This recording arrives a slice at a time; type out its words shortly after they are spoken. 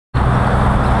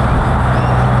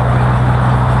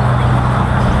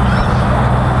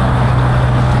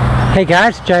Hey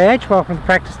guys, JH, welcome to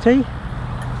Practice Tee.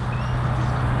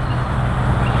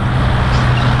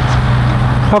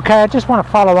 Okay, I just want to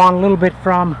follow on a little bit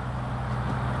from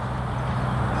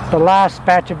the last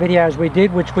batch of videos we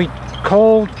did, which we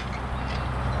called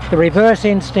the reverse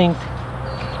instinct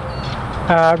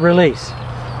release.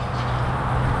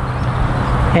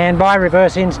 And by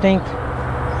reverse instinct,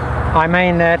 I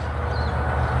mean that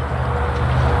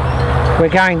we're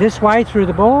going this way through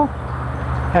the ball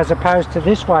as opposed to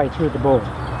this way through the ball.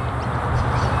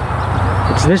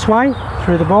 It's this way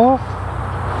through the ball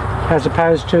as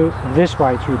opposed to this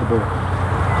way through the ball.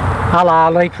 A la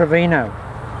Lee Trevino.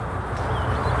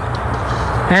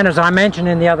 And as I mentioned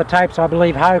in the other tapes, I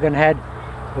believe Hogan had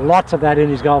lots of that in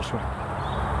his golf swing.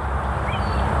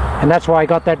 And that's why he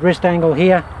got that wrist angle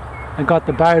here and got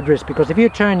the bowed wrist, because if you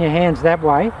turn your hands that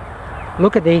way,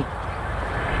 look at the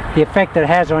effect it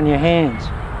has on your hands.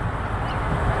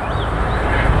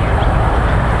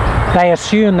 They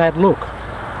assume that look.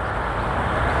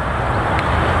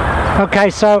 Okay,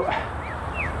 so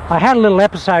I had a little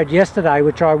episode yesterday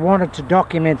which I wanted to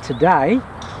document today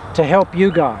to help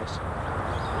you guys.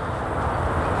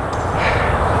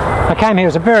 I came here, it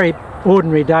was a very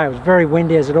ordinary day. It was very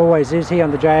windy, as it always is here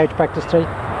on the JH Practice Tee,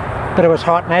 but it was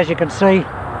hot, and as you can see,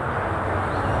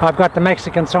 I've got the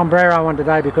Mexican sombrero on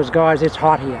today because, guys, it's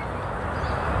hot here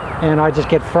and I just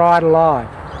get fried alive.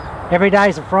 Every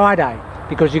day's a Friday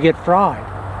because you get fried.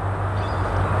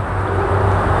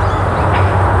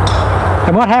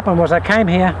 And what happened was I came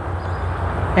here,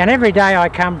 and every day I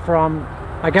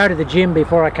go to the gym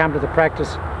before I come to the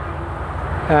practice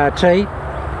tee,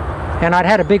 and I'd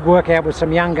had a big workout with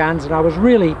some young guns and I was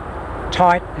really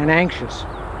tight and anxious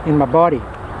in my body.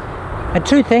 And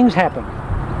two things happened.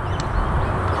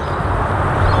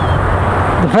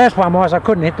 The first one was I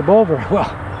couldn't hit the ball very well,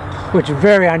 which is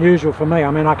very unusual for me.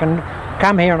 I mean, I can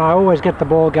come here and I always get the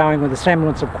ball going with a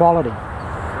semblance of quality.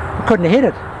 I couldn't hit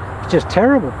it. It's just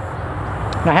terrible.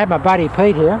 And I had my buddy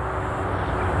Pete here,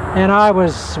 and I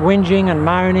was whinging and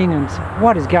moaning and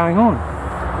what is going on?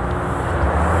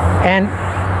 And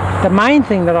the main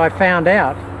thing that I found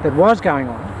out that was going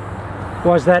on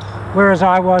was that whereas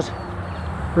I was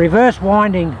reverse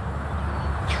winding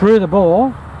through the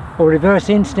ball, or reverse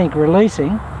instinct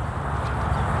releasing,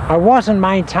 I wasn't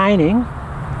maintaining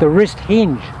the wrist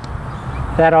hinge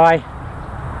that I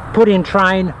put in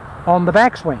train on the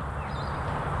backswing,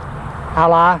 a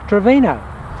la Trevino.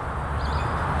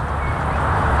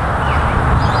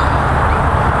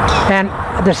 And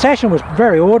the session was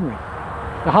very ordinary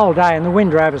the whole day, and the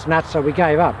wind drove us nuts, so we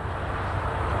gave up.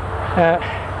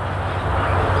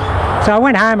 So I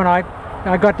went home and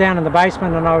I got down in the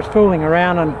basement and I was fooling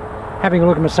around and having a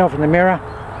look at myself in the mirror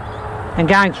and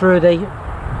going through the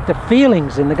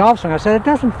feelings in the golf swing. I said, it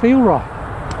doesn't feel right.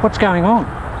 What's going on?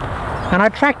 And I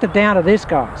tracked it down to this,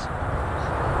 guys.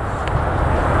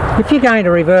 If you're going to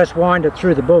reverse wind it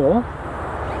through the ball,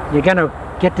 you're going to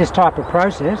get this type of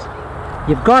process,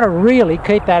 you've got to really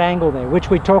keep that angle there, which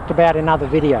we talked about in other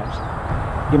videos.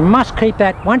 You must keep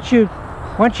that. Once you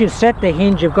set the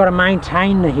hinge, you've got to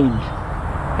maintain the hinge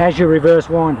as you reverse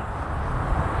wind it.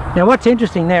 Now what's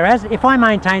interesting there, if I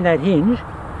maintain that hinge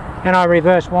and I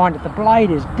reverse wind it, the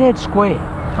blade is dead square.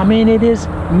 I mean, it is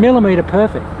millimetre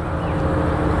perfect.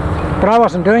 But I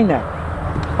wasn't doing that.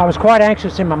 I was quite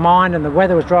anxious in my mind, and the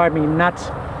weather was driving me nuts,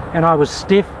 and I was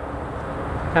stiff.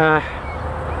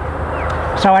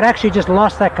 So I'd actually just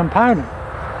lost that component.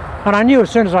 And I knew as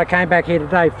soon as I came back here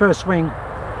today, first swing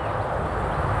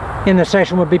in the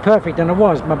session would be perfect, and it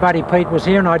was. My buddy Pete was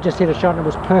here and I just hit a shot and it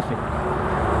was perfect.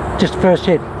 Just first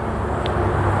hit.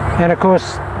 And of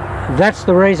course, that's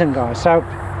the reason, guys. So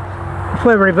if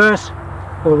we're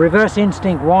reverse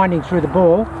instinct winding through the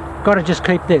ball, got to just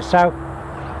keep this. So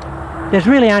there's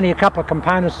really only a couple of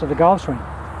components to the golf swing,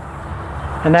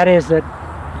 and that is that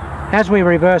as we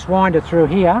reverse wind it through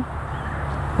here,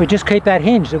 we just keep that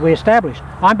hinge that we established.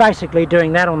 I'm basically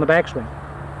doing that on the backswing,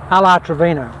 a la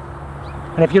Trevino.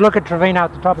 And if you look at Trevino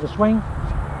at the top of the swing,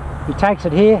 he takes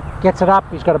it here, gets it up,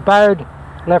 he's got a bowed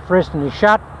left wrist and he's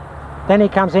shut. Then he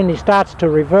comes in, he starts to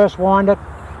reverse wind it,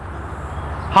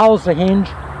 holds the hinge,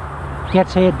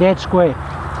 gets here dead square.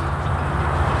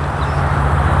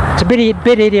 It's a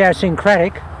bit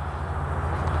idiosyncratic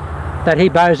that he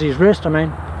bows his wrist. I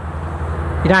mean,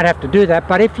 you don't have to do that,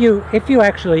 but if you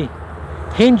actually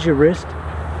hinge your wrist,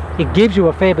 it gives you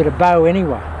a fair bit of bow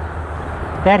anyway.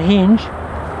 That hinge,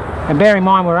 and bear in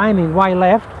mind we're aiming way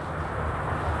left,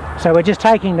 so we're just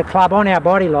taking the club on our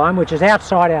body line, which is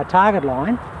outside our target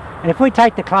line, and if we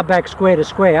take the club back square to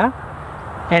square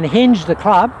and hinge the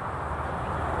club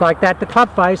like that, the club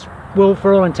face will,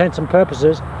 for all intents and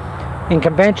purposes, in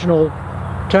conventional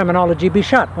terminology, be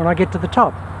shut when I get to the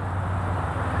top.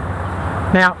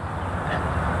 Now,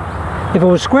 if it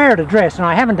was square at address, and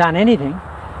I haven't done anything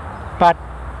but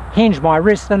hinge my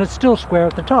wrist, then it's still square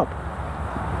at the top.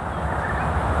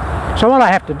 So all I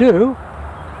have to do,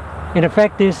 in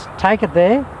effect, is take it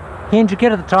there, hinge it,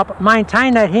 get at the top,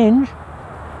 maintain that hinge,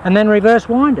 and then reverse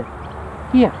wind it.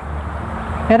 Here.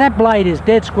 Now that blade is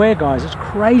dead square, guys. It's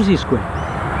crazy square.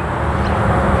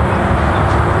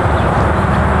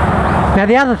 Now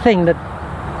the other thing that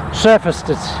surfaced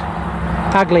its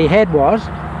ugly head was,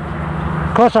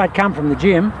 of course I'd come from the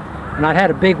gym and I'd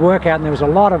had a big workout and there was a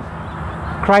lot of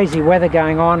crazy weather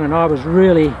going on and I was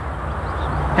really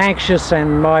anxious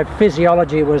and my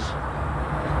physiology was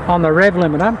on the rev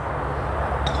limiter.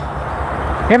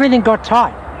 Everything got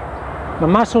tight. My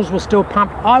muscles were still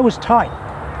pumped. I was tight.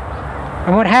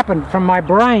 And what happened, from my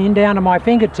brain down to my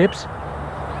fingertips,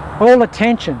 all the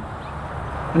tension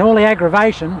and all the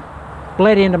aggravation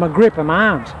bled into my grip of my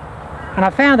arms. And I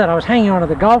found that I was hanging onto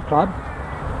the golf club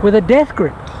with a death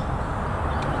grip.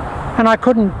 And I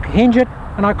couldn't hinge it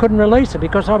and I couldn't release it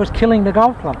because I was killing the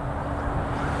golf club.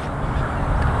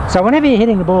 So whenever you're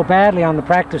hitting the ball badly on the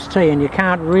practice tee and you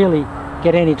can't really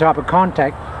get any type of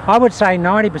contact, I would say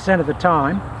 90% of the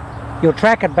time you'll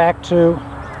track it back to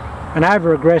an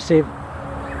over-aggressive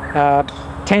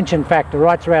tension factor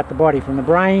right throughout the body, from the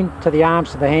brain to the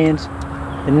arms to the hands,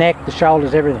 the neck, the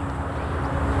shoulders, everything.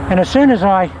 And as soon as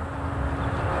I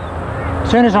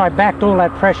backed all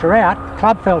that pressure out, the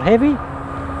club felt heavy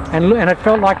and it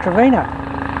felt like Trevino.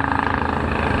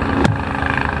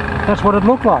 That's what it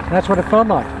looked like. That's what it felt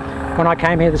like when I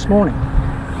came here this morning.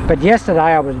 But yesterday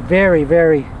I was very,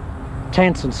 very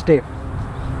tense and stiff.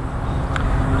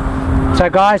 So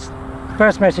guys,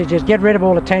 first message is get rid of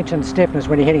all the tension and stiffness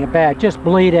when you're hitting a bag. Just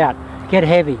bleed out, get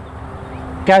heavy.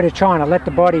 Go to China, let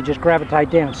the body just gravitate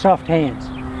down, soft hands.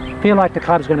 Feel like the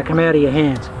club's going to come out of your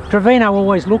hands. Trevino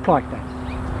always looked like that.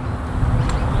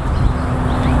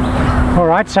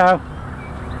 Alright, so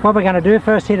what we're going to do,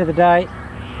 first hit of the day,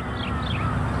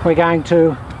 we're going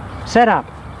to set up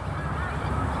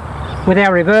with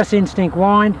our reverse instinct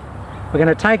wind. We're going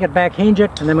to take it back, hinge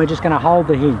it, and then we're just going to hold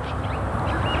the hinge.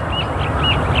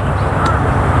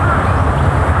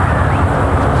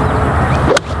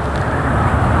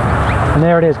 And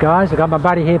there it is, guys. I've got my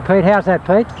buddy here, Pete. How's that,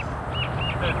 Pete?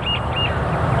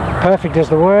 Perfect is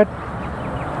the word.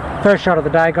 First shot of the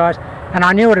day, guys. And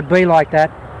I knew it'd be like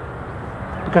that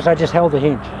because I just held the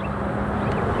hinge.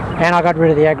 And I got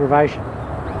rid of the aggravation.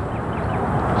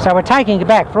 So we're taking it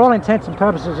back. For all intents and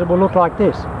purposes, it will look like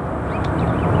this.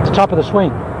 It's the top of the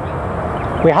swing.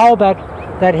 We hold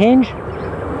that hinge,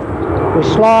 we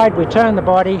slide, we turn the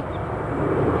body.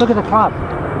 Look at the club.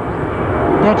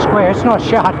 Dead square. It's not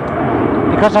shut.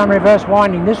 Because I'm reverse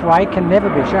winding this way, it can never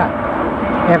be shut.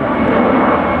 Ever.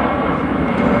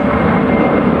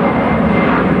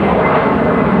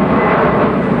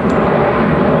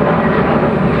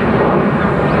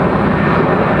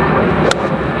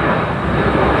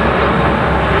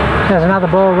 There's another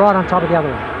ball right on top of the other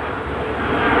one.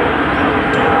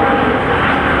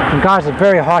 And guys, it's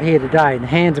very hot here today. The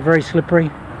hands are very slippery.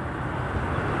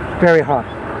 Very hot.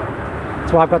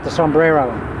 That's why I've got the sombrero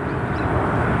on.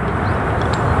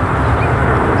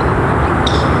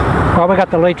 Well, we've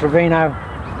got the Lee Trevino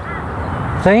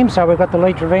theme, so we've got the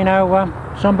Lee Trevino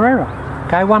sombrero.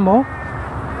 Okay, one more.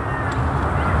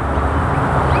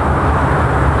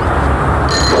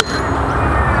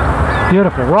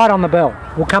 Beautiful, right on the bell.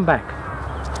 We'll come back.